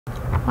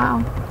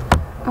Wow.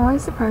 I'm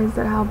always surprised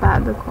at how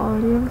bad the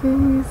quality of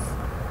these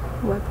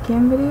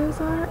webcam videos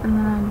are, and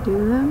then I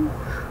do them.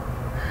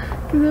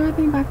 Because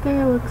everything back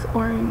there looks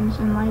orange,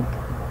 and like,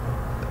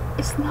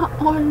 it's not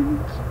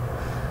orange.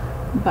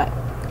 But,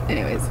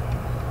 anyways.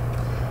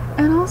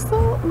 And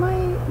also,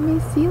 my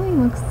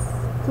ceiling looks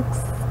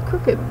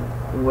crooked.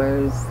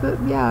 Where's the,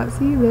 yeah,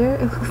 see there?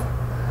 It looks,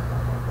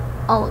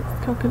 all looks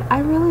crooked. I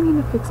really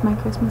need to fix my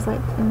Christmas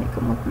lights and make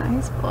them look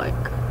nice, but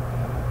like,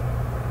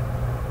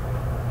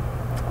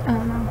 I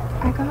don't know.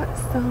 I got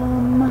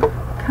some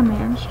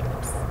command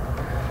strips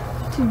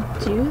to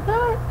do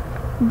that.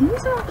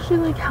 These are actually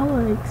like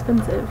hella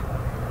expensive.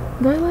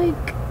 They're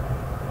like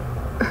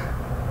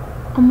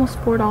almost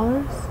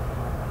 $4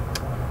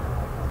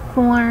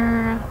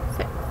 for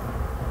 6.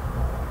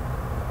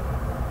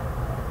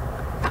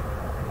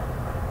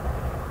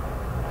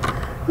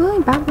 The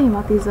only bad thing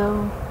about these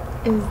though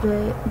is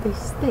that they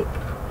stick.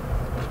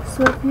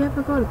 So if you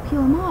ever go to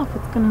peel them off,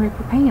 it's gonna rip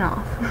your paint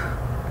off.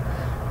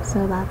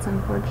 So that's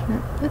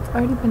unfortunate. It's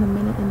already been a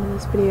minute into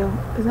this video.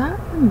 Is that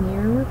a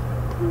mirror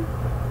reflecting?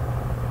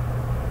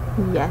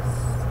 Yes.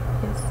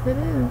 Yes it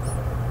is.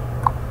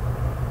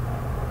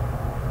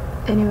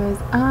 Anyways,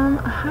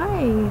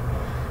 hi.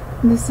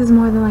 This is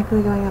more than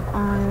likely going up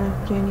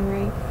on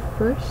January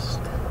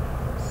 1st.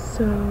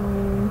 So,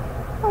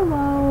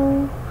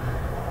 hello.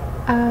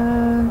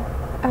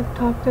 I've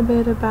talked a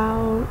bit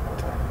about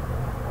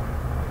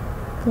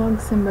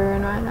Vlogsimber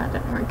and why that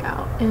didn't work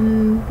out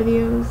in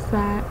videos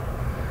that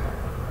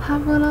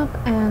have went up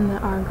and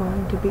that are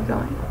going to be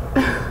going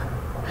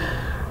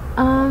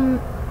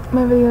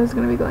my video is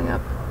going to be going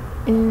up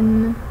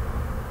in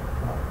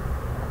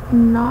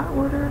not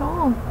order at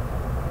all,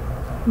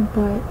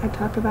 but I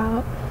talked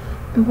about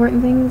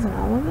important things in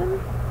all of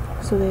them,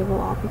 so they will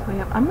all be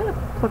going up. I'm going to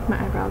pluck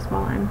my eyebrows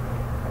while I'm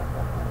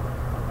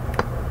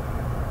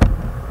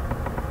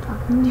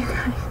talking to you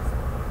guys.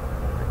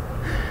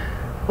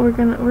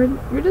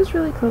 We're just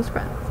really close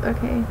friends,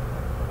 okay?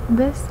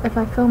 This, if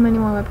I film any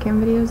more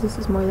webcam videos, this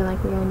is more than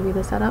likely going to be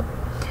the setup.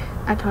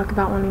 I talk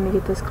about wanting to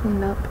get this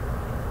cleaned up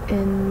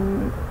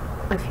in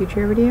a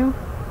future video.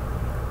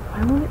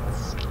 Why won't it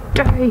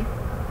stay?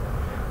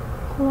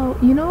 Hello,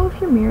 you know if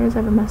your mirror is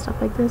ever messed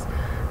up like this,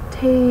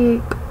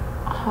 take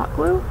hot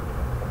glue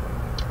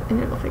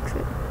and it'll fix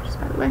it, just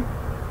by the way.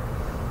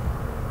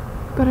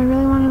 But I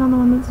really want it on the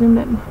one that's zoomed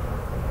in.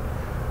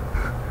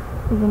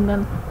 Zoomed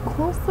in.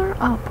 Closer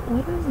up.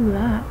 What is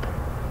that?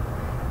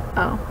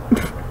 Oh.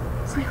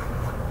 It's like,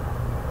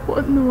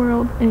 what in the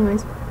world?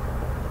 Anyways.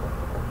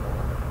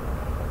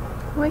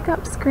 Wake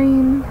up,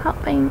 scream. Help,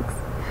 thanks.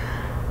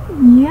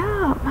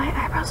 Yeah, my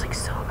eyebrows look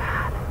so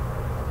bad.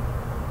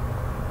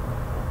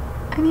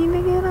 I need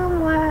to get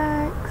them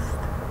waxed.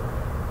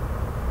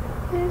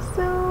 They're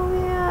so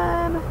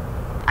bad.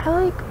 I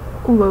like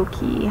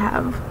low-key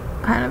have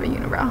kind of a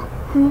unibrow.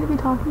 I need to be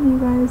talking to you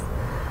guys.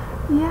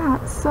 Yeah,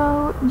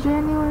 so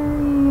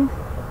January,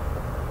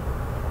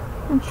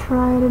 I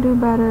try to do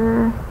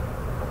better.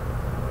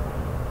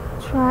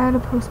 Try to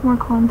post more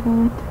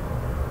content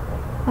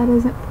that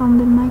isn't filmed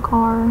in my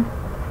car.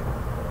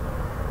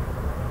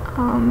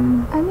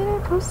 I mean, I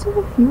posted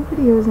a few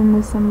videos in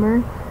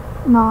December,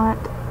 not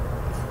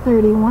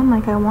 31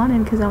 like I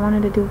wanted, because I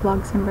wanted to do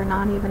Vlogsimber,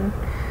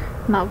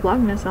 not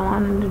Vlogmas. I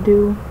wanted to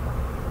do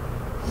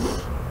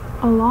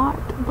a lot,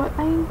 but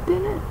I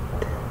didn't.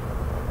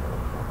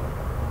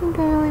 I think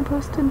I only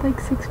posted like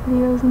 6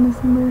 videos in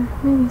December,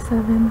 maybe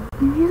 7.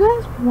 If you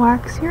guys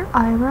wax your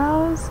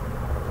eyebrows,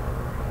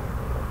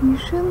 you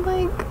should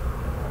like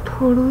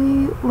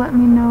totally let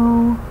me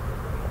know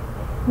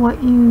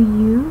what you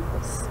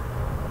use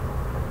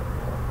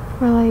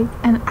for like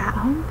an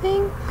at-home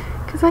thing,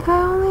 because like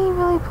I only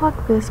really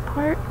pluck this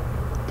part,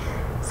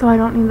 so I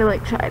don't need to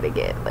like try to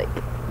get like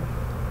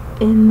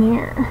in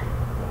there.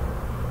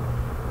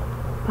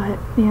 But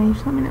yeah, you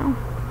should let me know.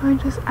 I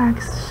just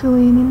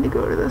actually need to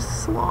go to the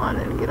salon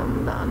and get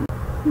them done.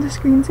 The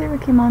screensaver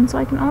came on, so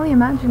I can only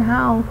imagine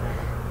how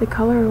the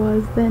color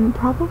was then.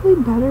 Probably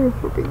better,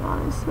 if we're being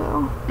honest,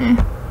 so I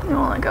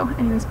won't let go.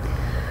 Anyways,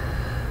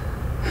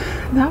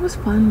 that was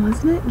fun,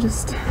 wasn't it?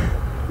 Just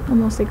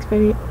almost 6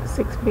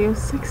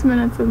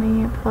 minutes of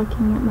me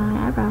plucking at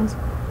my eyebrows.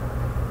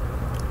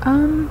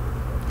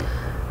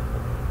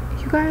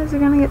 You guys are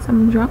gonna get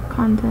some drunk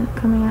content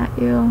coming at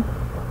you.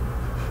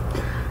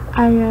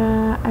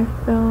 I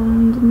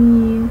filmed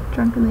me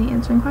drunkenly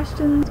answering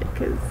questions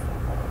because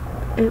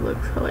it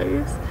looks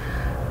hilarious.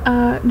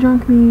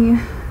 Drunk me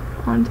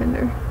on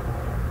Tinder.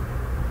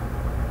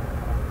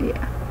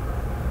 Yeah.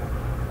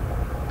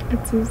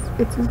 It's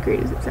as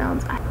great as it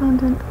sounds.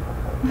 Content.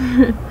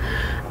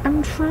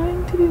 I'm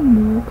trying to do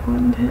more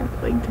content,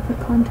 like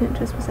different content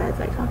just besides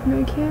like talking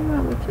to a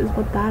camera, which is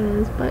what that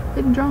is, but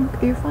drunk,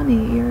 you're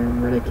funny, you're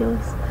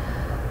ridiculous.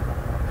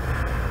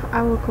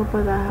 I woke up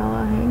with a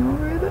hella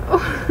hangover though.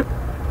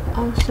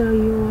 I'll show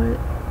you what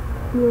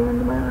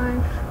ruined my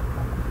life.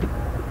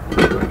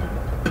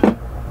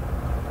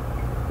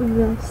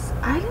 This.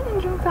 I didn't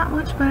drink that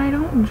much, but I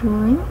don't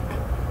drink,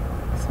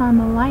 so I'm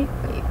a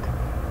lightweight.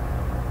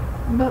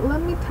 But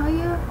let me tell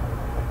you,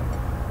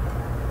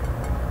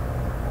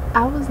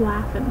 I was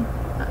laughing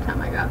that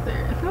time I got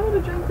there. If I would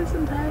have drank this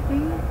entire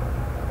thing,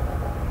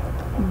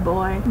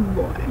 boy,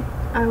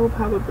 I will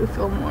probably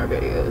film more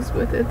videos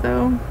with it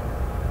though.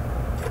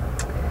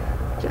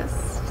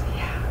 Just,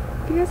 yeah.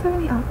 If you guys have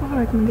any alcohol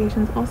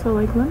recommendations, also,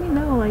 like, let me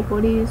know, like,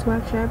 what do you use to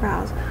wax your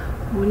eyebrows?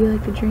 What do you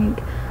like to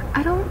drink?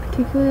 I don't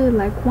particularly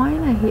like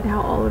wine. I hate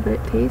how all of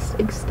it tastes,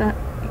 except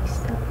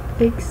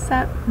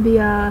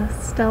the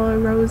Stella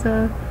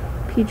Rosa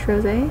Peach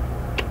Rosé.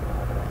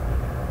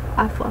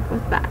 I fluff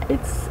with that.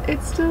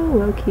 It's still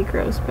low-key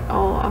gross, but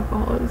all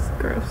alcohol is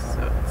gross,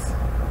 so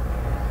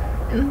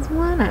it's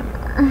whatever.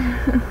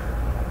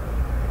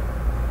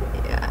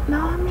 Yeah,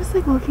 no, I'm just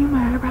like looking at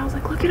my eyebrows,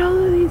 like, look at all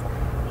of these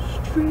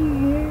stray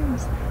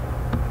hairs.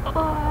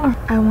 Oh,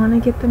 I want to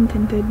get them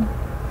tinted.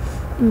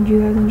 Would you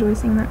guys enjoy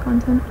seeing that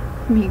content?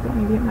 Me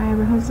going to get my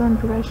eyebrows done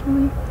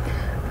professionally.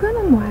 I've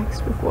gotten them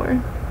waxed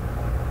before,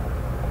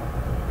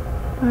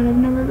 but I've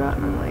never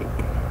gotten them, like,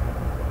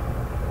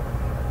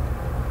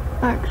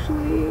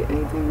 actually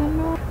anything done.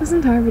 This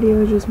entire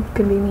video is just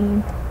gonna be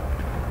me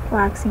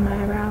waxing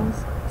my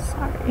eyebrows.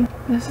 Sorry.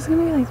 This is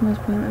gonna be like the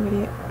most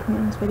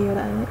pointless video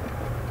to edit,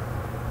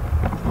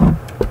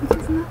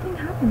 because nothing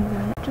happens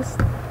in it. Just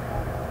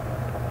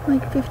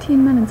like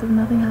 15 minutes of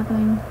nothing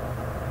happening.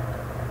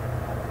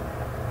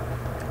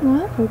 I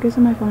want to focus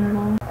on my phone at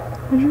all.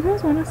 Would you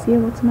guys want to see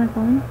what's on my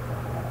phone?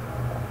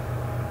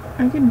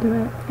 I can do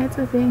it. It's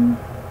a thing.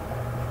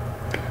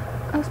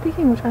 Oh,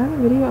 speaking of which, I have a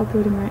video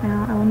uploading right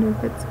now. I wonder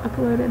if it's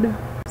uploaded.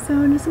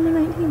 So, December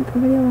 19th, a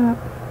video went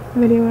up. A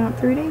video went up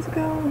 3 days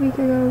ago, a week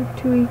ago,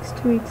 2 weeks,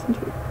 2 weeks, and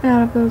 2 weeks. And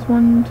out of those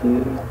 1,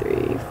 2,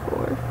 3,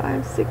 4,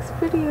 5, 6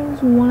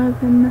 videos, one of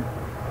them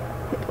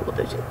hit double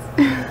digits.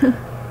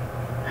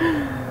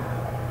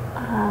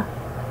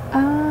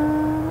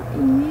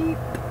 Yeet.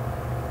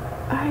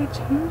 I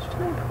changed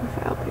my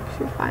profile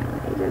picture finally.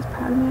 Are you guys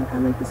proud of me? I've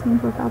had like the same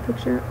profile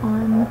picture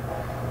on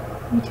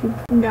YouTube.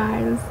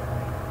 Guys,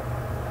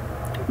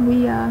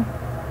 we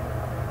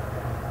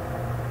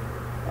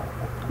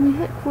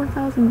hit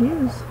 4,000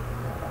 views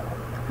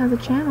as a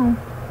channel.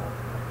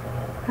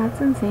 That's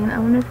insane. I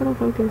wonder if it'll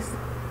focus.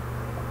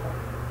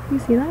 You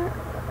see that?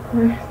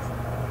 Where's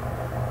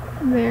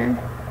there?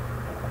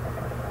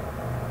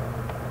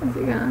 Is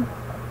it gonna?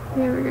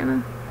 Yeah, we're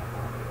gonna.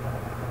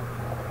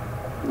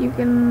 You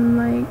can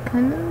like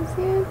kind of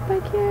see it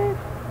back here.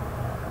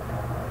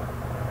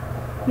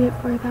 We hit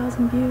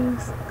 4,000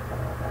 views.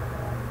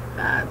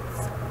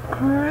 That's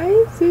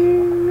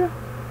crazy.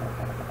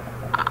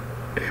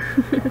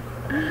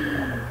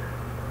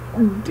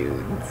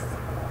 Dudes,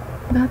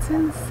 that's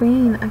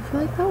insane. I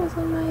feel like that was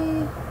on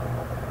my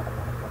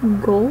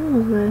goal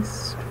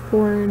list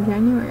for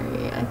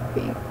January, I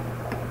think.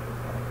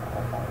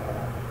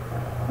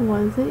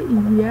 Was it?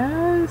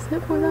 Yes,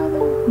 hit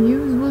 4,000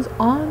 views was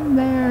on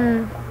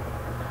there.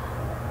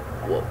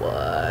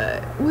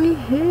 What? We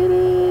hit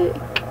it.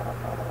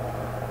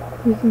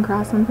 We can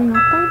cross something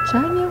off by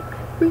January.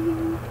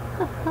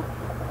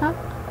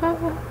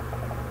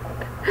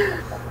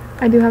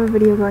 I do have a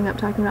video going up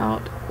talking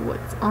about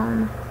what's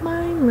on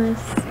my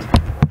list,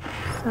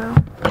 so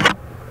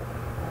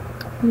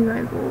you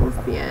guys will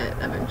see it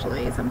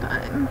eventually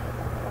sometime.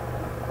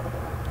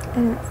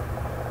 Anyways,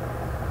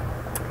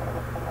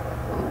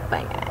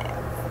 bye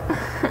guys.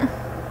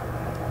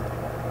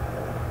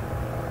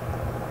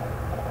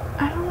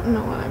 I don't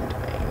know what